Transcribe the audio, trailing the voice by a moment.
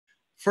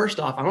first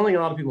off, I don't think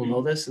a lot of people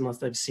know this unless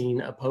they've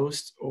seen a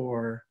post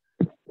or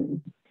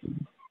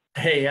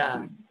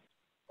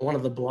one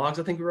of the blogs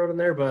I think we wrote in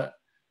there, but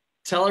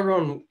tell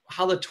everyone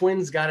how the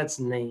Twins got its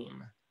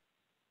name.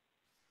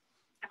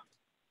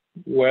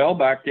 Well,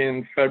 back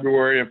in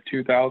February of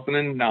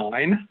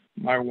 2009,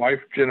 my wife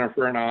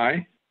Jennifer and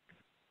I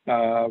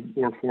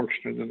were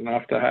fortunate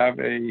enough to have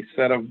a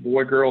set of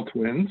boy-girl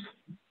twins.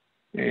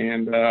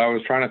 And I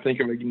was trying to think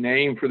of a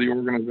name for the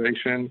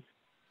organization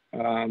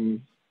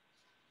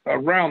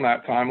around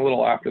that time, a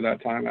little after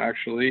that time,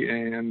 actually.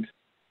 And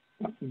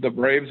the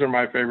Braves are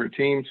my favorite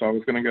team, so I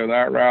was going to go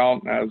that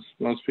route. As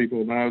most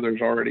people know,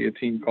 there's already a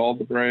team called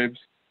the Braves.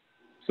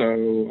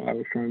 So I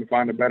was trying to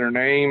find a better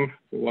name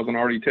that wasn't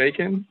already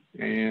taken,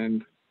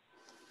 and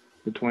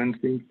the Twins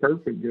seemed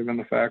perfect given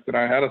the fact that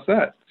I had a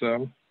set.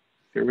 So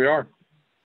here we are.